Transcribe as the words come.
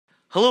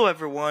Hello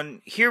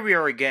everyone, here we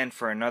are again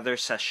for another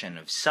session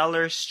of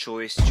Seller's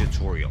Choice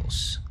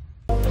Tutorials.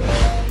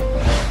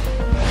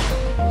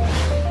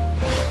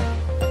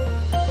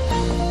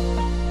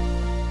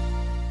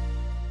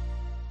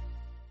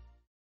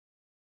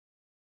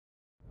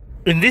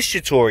 In this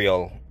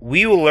tutorial,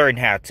 we will learn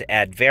how to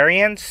add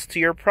variants to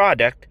your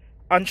product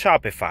on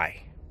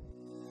Shopify.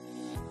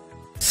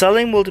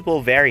 Selling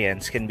multiple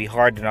variants can be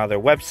hard on other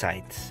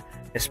websites,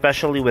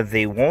 especially when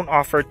they won't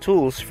offer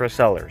tools for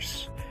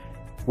sellers.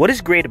 What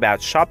is great about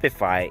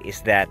Shopify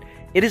is that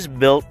it is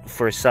built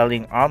for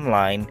selling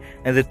online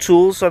and the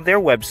tools on their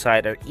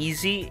website are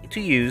easy to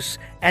use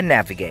and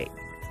navigate.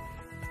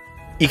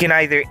 You can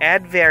either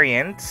add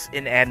variants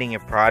in adding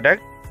a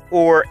product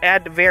or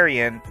add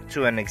variant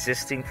to an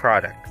existing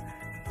product.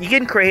 You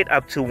can create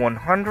up to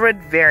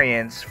 100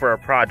 variants for a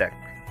product.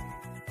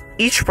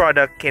 Each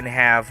product can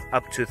have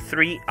up to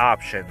 3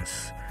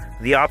 options.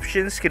 The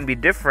options can be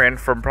different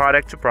from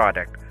product to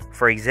product.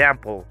 For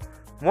example,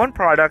 one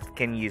product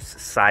can use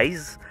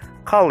size,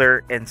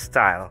 color, and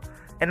style,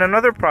 and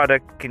another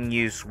product can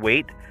use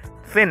weight,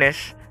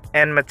 finish,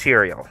 and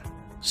material.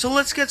 So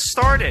let's get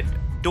started.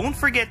 Don't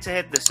forget to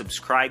hit the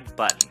subscribe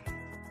button.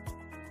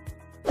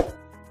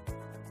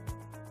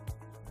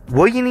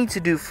 What you need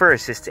to do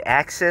first is to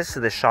access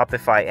the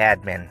Shopify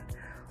admin.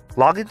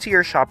 Log into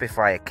your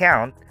Shopify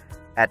account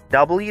at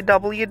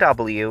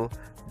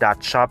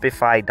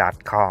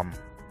www.shopify.com.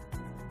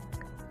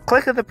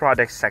 Click on the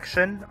product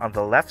section on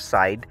the left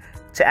side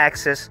to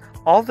access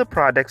all the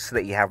products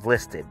that you have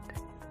listed.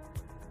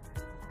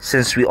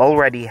 Since we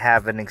already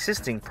have an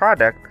existing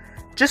product,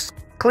 just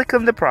click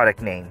on the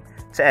product name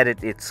to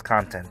edit its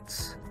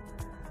contents.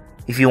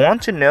 If you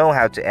want to know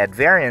how to add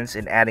variants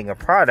in adding a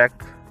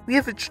product, we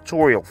have a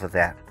tutorial for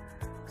that.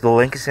 The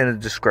link is in the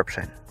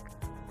description.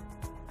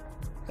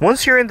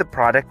 Once you're in the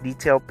product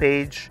detail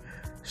page,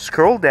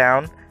 scroll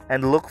down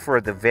and look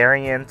for the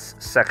variants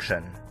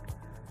section.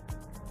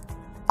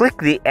 Click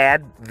the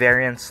Add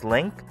Variants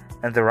link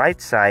on the right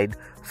side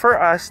for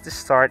us to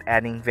start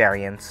adding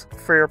variants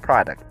for your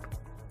product.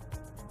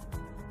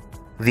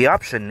 The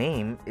option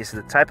name is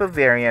the type of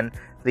variant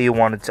that you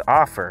wanted to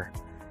offer.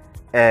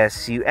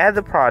 As you add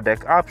the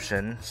product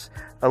options,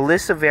 a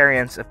list of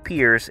variants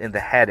appears in the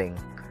heading,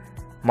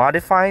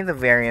 modifying the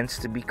variants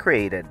to be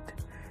created.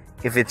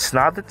 If it's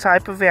not the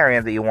type of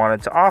variant that you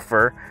wanted to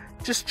offer,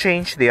 just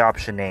change the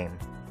option name.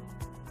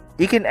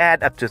 You can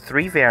add up to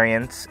 3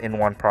 variants in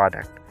one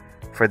product.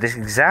 For this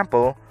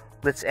example,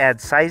 let's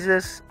add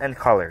sizes and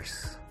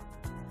colors.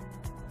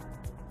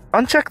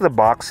 Uncheck the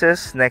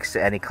boxes next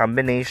to any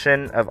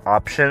combination of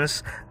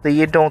options that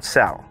you don't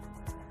sell.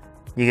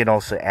 You can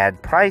also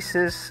add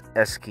prices,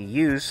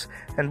 SKUs,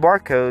 and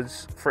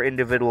barcodes for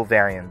individual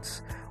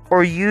variants,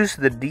 or use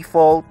the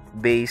default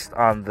based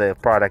on the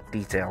product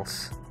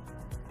details.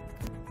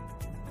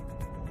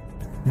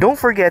 Don't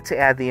forget to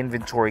add the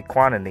inventory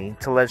quantity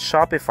to let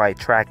Shopify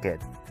track it.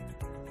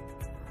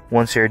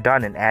 Once you're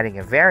done in adding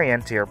a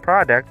variant to your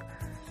product,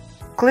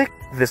 click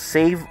the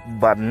Save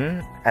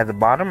button at the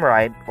bottom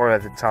right or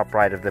at the top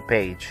right of the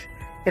page.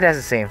 It has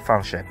the same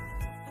function.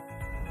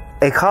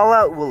 A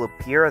callout will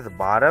appear at the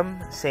bottom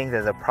saying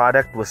that the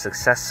product was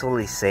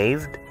successfully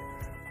saved.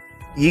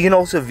 You can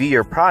also view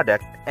your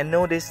product and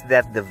notice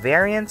that the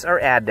variants are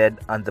added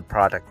on the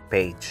product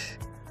page.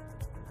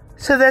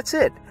 So that's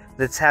it.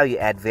 That's how you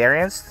add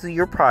variants to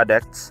your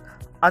products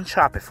on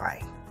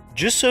Shopify.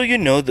 Just so you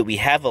know that we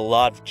have a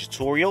lot of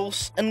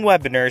tutorials and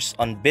webinars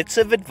on bits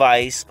of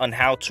advice on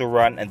how to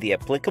run and the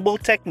applicable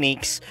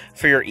techniques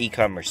for your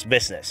e-commerce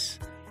business.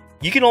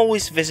 You can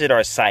always visit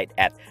our site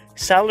at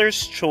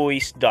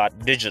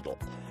sellerschoice.digital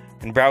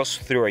and browse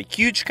through our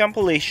huge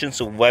compilations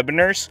of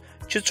webinars,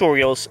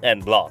 tutorials,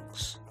 and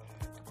blogs.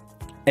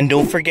 And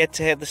don't forget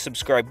to hit the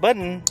subscribe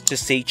button to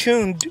stay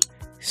tuned.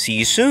 See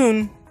you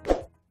soon!